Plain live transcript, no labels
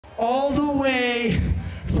all the way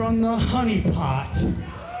from the honey pot,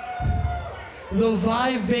 the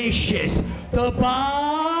vivacious, the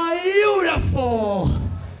beautiful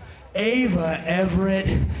Ava Everett,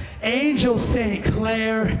 Angel St.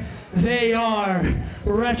 Clair. They are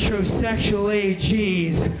retrosexual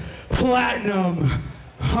AGs, Platinum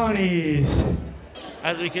Hunnies.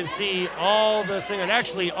 As we can see, all the single, and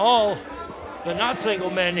actually all the not single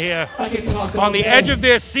men here on the edge of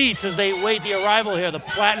their seats as they wait the arrival here, the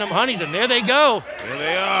Platinum Hunnies, and there they go. There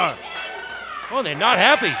they are. Oh, they're not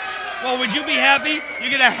happy. Well, would you be happy? You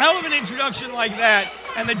get a hell of an introduction like that,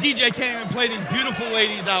 and the DJ can't even play these beautiful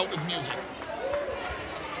ladies out with music.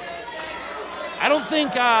 I don't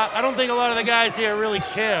think a lot of the guys here really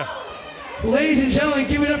care. Ladies and gentlemen,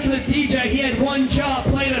 give it up for the DJ. He had one job,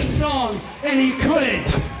 play the song, and he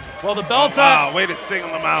couldn't. Well, the Bell Time. Wow, way to single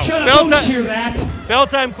them out. Shut up, don't hear that. Bell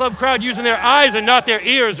Time Club crowd using their eyes and not their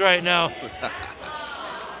ears right now.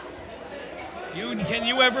 Can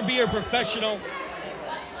you ever be a professional?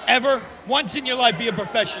 Ever? Once in your life, be a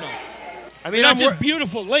professional. I mean, they're not just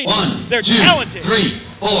beautiful ladies. They're 2, talented. 3,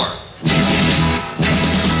 4.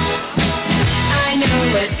 I know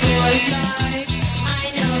what boys like.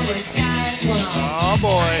 I know what guys want. Oh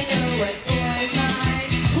boy. I know what boys like.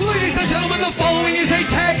 Ladies and gentlemen, the following is a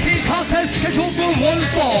tag team contest scheduled for one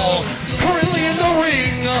fall. Currently in the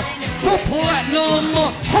ring, the Platinum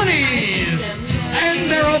Hunnies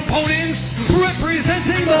and their opponents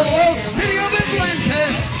representing the lost city of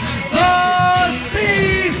Atlantis, the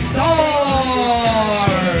Sea Stars.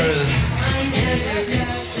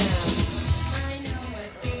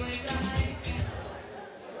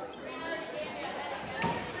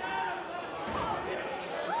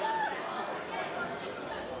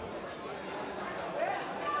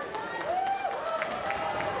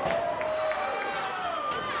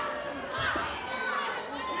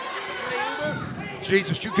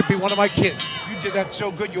 Jesus, you could be one of my kids. You did that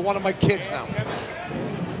so good, you're one of my kids now.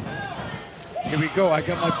 Here we go. I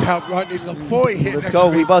got my pal Rodney Lavoie here. Let's go.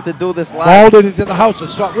 We're about to do this live. Walden is in the house.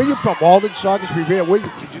 Where are you from? Walden, Saugus, Revere. Did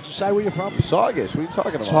you decide where you're from? Saugus. What are you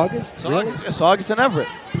talking about? Saugus? Really? Yeah, Saugus and Everett.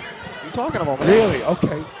 What are you talking about, man? Really?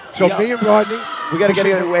 Okay. So me and Rodney. We got to get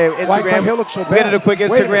away. Instagram. Why my hair looks so bad? We got to do a quick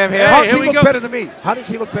Instagram here. How does he look better than me? How does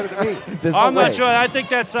he look better than me? I'm not sure. I think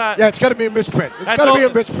that's... yeah, it's got to be a misprint. It's got to be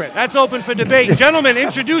a misprint. That's open for debate. Gentlemen,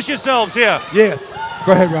 introduce yourselves here. Yes.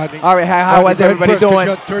 Go ahead, Rodney. All right, how is everybody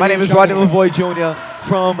doing? My name is Rodney Lavoie Jr.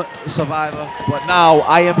 from Survivor, but now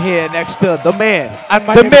I am here next to the man,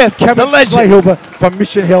 the myth, the legend. Kevin from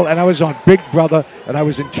Mission Hill, and I was on Big Brother, and I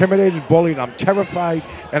was intimidated, bullied, I'm terrified,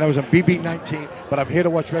 and I was on BB19, but I'm here to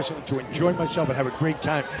watch wrestling, to enjoy myself and have a great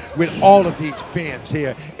time with all of these fans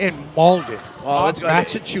here in Malden,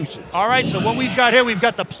 Massachusetts. All right, so what we've got here, we've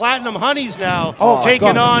got the Platinum Hunnies now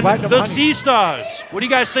taking on the Sea Stars. What do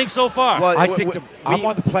you guys think so far? Well, I'm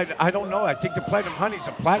on the Platinum. I don't know. I think the Platinum Hunnies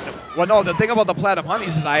are Platinum. Well, no, the thing about the Platinum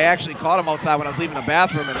Hunnies is I actually caught them outside when I was leaving the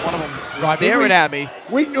bathroom, and one of them was staring at me.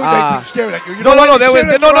 We knew they'd be staring at you. No.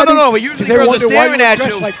 But usually girls are staring at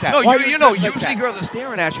you. No, usually girls are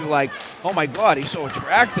staring at you like, oh my God, he's so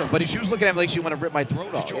attractive. But she was looking at me like she wanted to rip my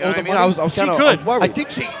throat off. You know what I mean? I was kind of worried. I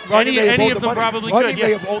think any of them probably could.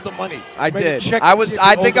 May have owed the money. I did. I was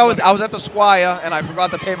at the Squire and I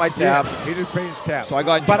forgot to pay my tab. Yeah, he didn't pay his tab. So I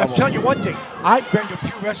got in But trouble. I'm telling you one thing. I've been to a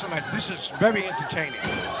few wrestling matches. This is very entertaining.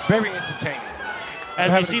 Very entertaining.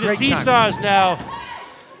 As you see the Sea Stars now,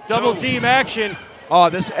 double team action. Oh,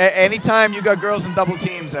 anytime you got girls in double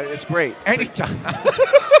teams, it's great. Anytime.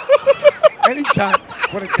 Anytime.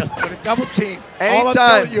 With a double team. Anytime. All I'm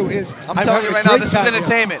telling you is, I'm telling you right now, this is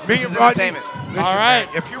entertainment. Me and Rodney. Listen, all right.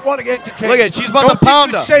 Man, if you want to get entertained, look at she's about to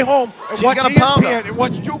pound her. Stay home and watch ESPN and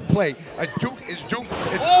watch Duke play. Duke is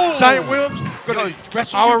Zion Williams going to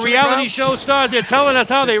wrestle. Our reality show stars, they're telling us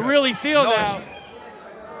how they really feel now.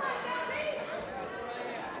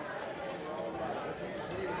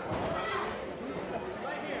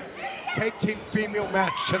 Tag team female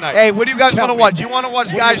match tonight. Hey, what do you guys want to watch? Do you want to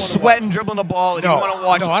watch guys sweating, dribbling the ball? Or do you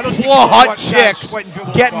want to watch floor hot chicks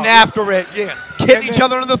getting after it, hitting each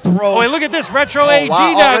other in the throat? Oh, wait, look at this retro AG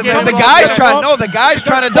now. So the guy's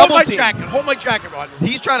trying to double team. Hold my jacket, Rodney.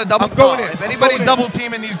 He's trying to double team. If anybody's double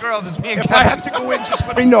teaming these girls, it's me and Kevin. If I have to go in, just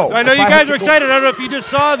let me know. I know you guys are excited. I don't know if you just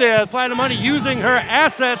saw the Platinum Honey using her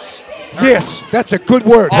assets. Yes, that's a good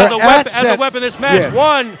word. As a weapon this match. Yeah.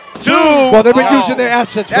 1, 2. Well, they've been using their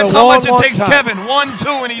assets for a long, long time. That's how much it takes Kevin. 1, 2,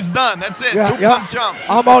 and he's done. That's it. Jump.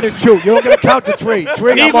 I'm out at 2. You don't get to count to 3.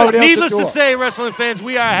 Needless to say, wrestling fans,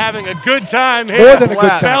 we are having a good time here. More than a good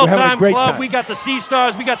time. Bell We're having Time a great Club. time. We got the Sea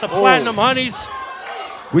Stars. We got the Platinum Honeys.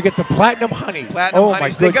 We get the Platinum Honeys. Platinum oh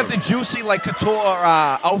Honeys. My They got goodness. the juicy like couture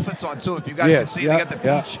outfits on too. If you guys can see, they got the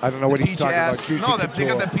peach. I don't know what he's talking ass. about. Juicy No, they couture.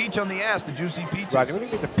 got the peach on the ass, the juicy peaches. Right, what do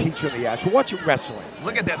you mean the peach on the ass? We're watching wrestling.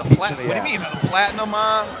 Look at that. Peach What on the do you ass. mean? The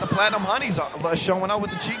Platinum Honeys are showing out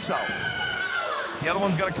with the cheeks out. The other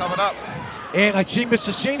one's gonna cover it up. And I see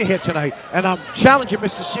Mr. Cena here tonight, and I'm challenging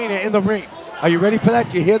Mr. Cena in the ring. Are you ready for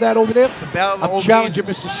that? Do you hear that over there? The battle of the I'm old challenging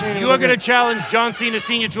geezers. Mr. Cena. You are going to challenge John Cena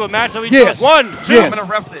Sr. to a match. So he Yes. says 1, 2. Yes. I'm gonna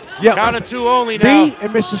ref it. Yeah. Count of 2 only now. Me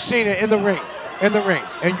and Mr. Cena in the ring.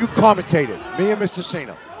 And you commentated. Me and Mr.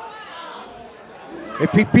 Cena.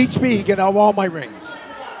 If he beats me, he can have all my rings.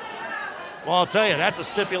 Well, I'll tell you, that's a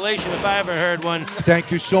stipulation if I ever heard one.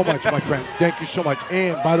 Thank you so much, my friend. Thank you so much.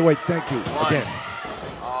 And by the way, thank you again.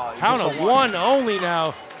 Count of 1 only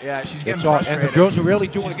now. Yeah, she's getting It's all, frustrated. and the girls are really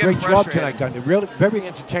doing She's a great getting job frustrated. tonight, guys. They're really very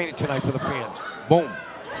entertaining tonight for the fans. Boom.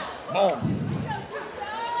 Boom.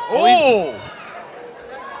 Oh!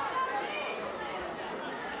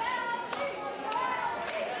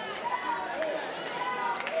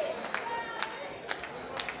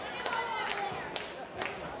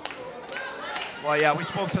 Well, yeah, we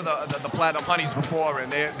spoke to the Platinum Honeys before,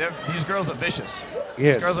 and these girls are vicious.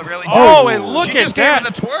 Yes. These girls are really Oh, good. and look She at just that. gave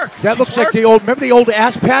her the twerk. That She looks like twerked. the old, remember the old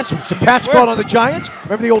ass pass? The pass called on the Giants?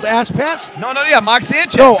 Remember the old ass pass? No, yeah, Mark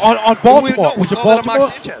Sanchez. No, on Baltimore. We Was it called it Mark Baltimore?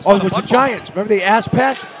 Sanchez. Oh, No, it was the Buffalo. Giants. Remember the ass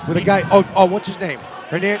pass? With a guy, what's his name?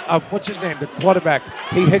 What's his name? The quarterback.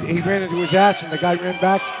 He ran into his ass and the guy ran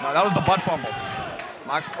back. No, that was the butt fumble.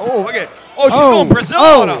 Oh, look at it. Oh, she's going Brazil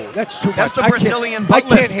on him. That's too much. That's the I can't- Brazilian butt I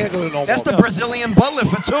lift. can't handle it no more. That's the Brazilian butt lift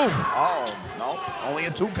for 2. Oh, no. Only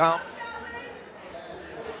a 2 count.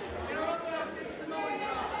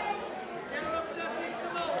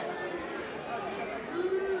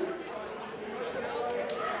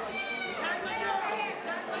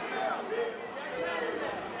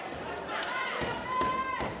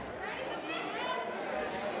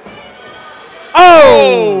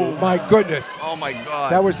 Oh, my goodness. Oh, my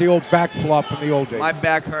God. That was the old back flop from the old days. My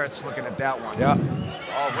back hurts looking at that one. Yeah.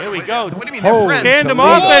 Oh, Here we go. What do you mean they're Oh, friends? Tandem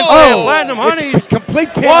Whoa. offense Oh, there, Platinum Honeys. It's complete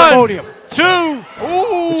pandemonium. 1, 2.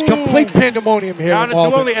 It's complete pandemonium here. Count in of 2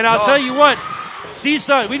 Albany. only. And I'll tell you what,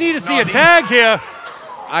 we need to see a tag here.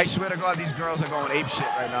 I swear to God, these girls are going ape shit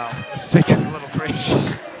right now. It's just getting a little crazy.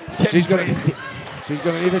 It's getting crazy. She's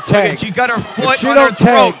gonna need a Look tag. at, she got her If foot she on don't her throat.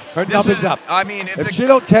 tag, her This number's is- up. I mean, If she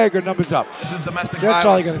don't tag, her number's up. this is domestic That's violence.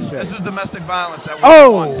 all you're gonna say. This is domestic violence. That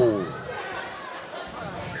Oh!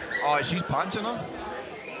 Oh, she's punching her?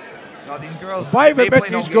 No, these girls. If I ever they met play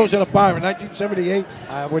no these girls games. at a bar in 1978,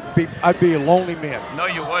 I'd be a lonely man. No,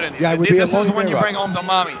 you wouldn't. Yeah, I would be a This is lonely when man, you Rob. bring home the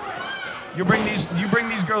mommy. You bring these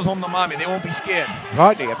girls home to mommy. They won't be scared.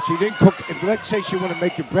 Rodney, if she didn't cook, if let's say she want to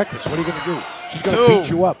make you breakfast, what are you gonna do? She's gonna 2. beat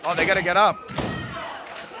you up. Oh, they gotta get up.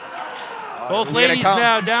 Both we gotta ladies count.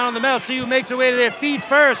 now down on the mat. See who makes her way to their feet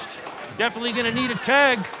first. Definitely going to need a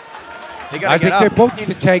tag. They gotta I get think they up. both need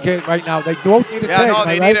a tag in right now. They both need a Yeah, tag. no, am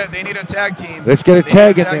I they right? need a tag team. Let's get a They need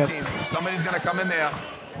tag in there. team. Somebody's gonna come in there.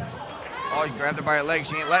 Oh, you grabbed her by her leg.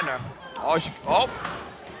 She ain't letting her.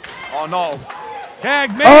 Oh no.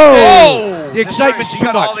 Tag made. Oh! The This excitement's girl, she too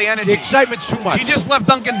got much. all the energy. The excitement's too much. She just left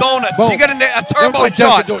Dunkin' Donuts. Boom. She got a turbo Don't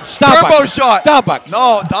shot. Dunkin' Donuts. Starbucks. Turbo shot. Starbucks.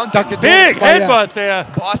 No, Dunkin'. Big Right out. headbutt there.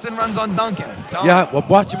 Boston runs on Dunkin'. Tell Yeah, them. well,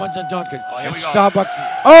 Boston runs on Dunkin'. Oh, here And we go.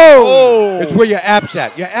 Starbucks. Oh! Oh. It's where your app's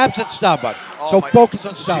at. Your app's at Starbucks. Oh, So my- focus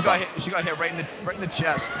on She got Starbucks. hit right in the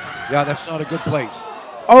chest. Yeah, that's not a good place.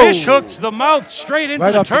 Oh! Fish hooked the mouth straight into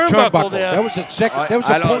Right the off the turnbuckle turnbuckle. there. That was a second. That was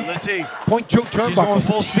I a don't. Let's see. point 2 She's going turnbuckle.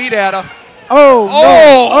 full speed at her. Oh! No.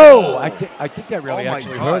 Oh! Oh! I think that really oh my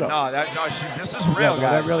actually God! hurt her. This is real, Yeah, guys.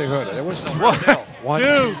 that really hurt her. This That was is real deal. 1,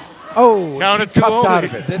 2. Oh! Count She it 2 cupped only. out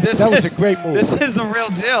of it. This That was is- a great move. This is the real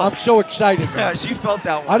deal. I'm so excited, Yeah, man. she felt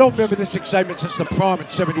that one. I don't remember this excitement since the prom in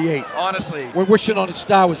 '78 Honestly. when Wishing on a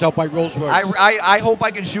Star was out by Rolls Royce. I hope I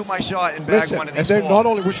can shoot my shot and bag Listen, one of and these then four. not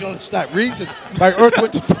only Wishing on a Star, Reasons by Earth,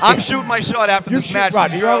 Wind & Fire. I'm shooting my shot after You this shoot, match.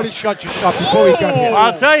 Rodney. These You already girls- shot your shot before he got here.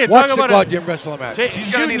 I'll tell you, Watch talk the about goddamn wrestling match. She's gonna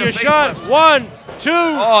shooting need a your shot. facelift. 1, 2.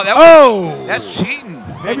 Oh, that Oh! that's cheating.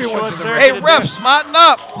 Everyone's short in the circuit. ring. Hey, ref, smarten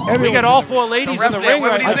up. We Everyone's got all in the 4 ladies The in the ref there, ring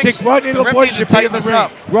what right do now. you I think Rodney The ref Lavoie needs to should be in tighten the this ring.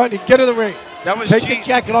 up. Rodney, get in the ring. That was Take cheating. your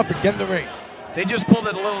jacket off and get in the ring. They just pulled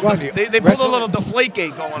it a little. Rodney, They pulled a wrestle- little deflate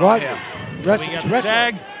gate going on Rodney, here. We wrestling's got the wrestling.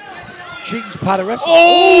 tag. Cheating's part of wrestling.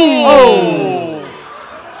 Oh!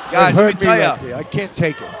 That Guys, let hurt me tell right you. there. I can't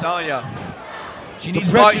take it. I'm telling you. She The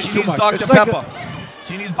needs pressure's too much. Dr. It's like Pepper.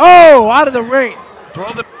 She needs Oh, out of the ring.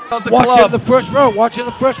 throw the out the Watch it in club. the first row. Watch it in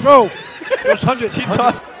the first row. Those hundreds.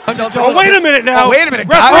 tossed- $100. Oh, wait a minute now. Oh, wait a minute.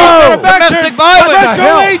 Referee Oh, got a back domestic turn. violence. Professional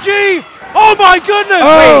hell? AG. Oh my goodness!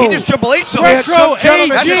 Wait, he just Triple H something. Retro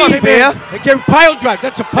AD. That's not fair. They gave pile drive.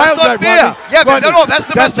 That's a pile That's not drive, fair. Rodney. Yeah, but Rodney, no, that's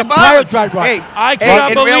the best of pile violence. drive, Rodney. Hey, I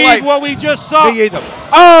cannot in real believe life- what we just saw. Me either.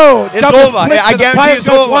 Oh, It's double over. flip I to the guarantee pile it's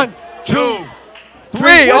drive. over. 1, 2,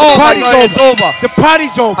 3. Oh, The my party's God, it's over. The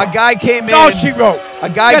party's over. A guy came in. That's all she wrote. A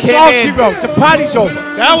guy That's came all in. she wrote. The party's over.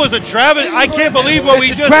 That was a travesty. I can't believe what we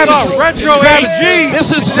It's a just travesty. saw. Retro It's a travesty. AG.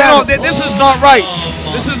 This is not right.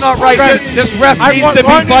 This is not right. This ref I needs want to be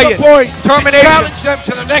Rodney fired. Lavoie to Termination. challenge them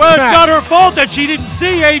to the next Well, it's match. not her fault that she didn't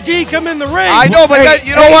see AG come in the ring. I know, but Hey, that,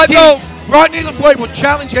 you know what? AD, No. Rodney Lavoie will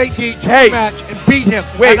challenge AD to Hey. the match and beat him.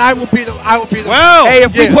 Wait. And I will be the. Well, Hey,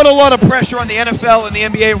 if we Yeah. put a lot of pressure on the NFL and the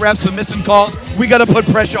NBA refs for missing calls, we got to put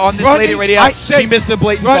pressure on this Rodney, lady right here. I say- She missed a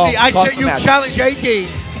blatant Rodney, call. I Cost say the you match. challenge AD,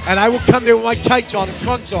 and I will come there with my tights on and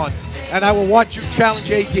trunks on, and I will watch you challenge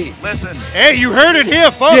AD. Listen, hey, you heard it here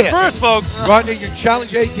Yeah. first, folks. Rodney, you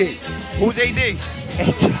challenge AD. who's AD?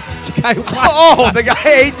 The guy who Oh, the guy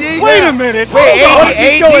AD? Wait a minute. Wait, Hold on. What is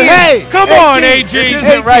he doing? Hey, Come AD. on, AG. This isn't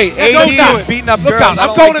Hey, right. hey, don't do AD it. is beating up Look girls. out, I I'm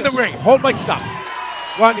don't going like in the this. ring. Hold my stuff.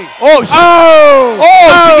 Rodney. Oh, she,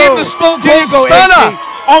 Oh! she gave the Stone There you Cold go, Stunner. AD.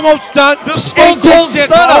 Almost done. The Stone AD Cold did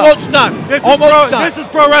Stunner. Almost done. This is, Almost done. this is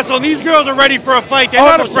pro wrestling. These girls are ready for a fight. They're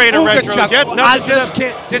not Almost afraid of Ooga retro chugga. jets. I Nothing to just them.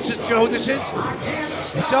 can't. This is, you know who this is?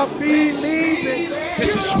 Stop believing.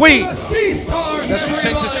 This is Sweet. That's who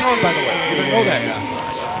sings the song, by the way. You didn't know that.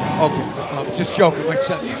 Okay, I'm just joking. My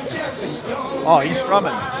son. Oh, he's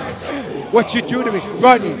strumming. What you do to me,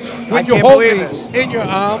 Rodney? When I you can't hold believe me this. in your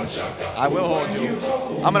arms, I will hold you.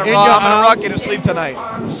 I'm gonna In rock. your I'm gonna arms. rock you to sleep tonight.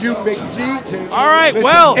 you make me to. All right, Listen,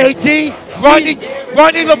 well. AD,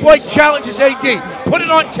 Rodney Lavoie challenges AD. Put it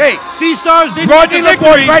on tape. Sea Stars didn't Rodney get the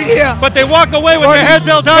Lavoie victory, right here. but they walk away with Rodney, their heads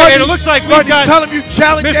held high, Rodney, and it looks like we've Rodney, got tell him you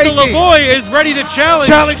challenge Mr. AD. Lavoie is ready to challenge.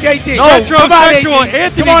 Challenge AD. No, metrosexual AD.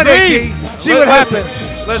 Anthony Come on, Green. AD. See what happens.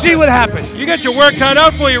 See what happens. You got your work cut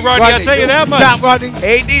out for you, Rodney. I'll tell you that much. Stop, Rodney.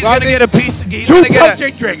 AD's Rodney, gonna get a piece. He's 2 gonna get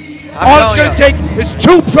protein drinks. I'm All it's telling going to take is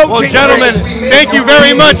 2 protein Well, drinks. gentlemen, thank you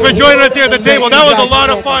very much for joining us here at the table. That was a lot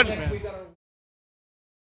of fun.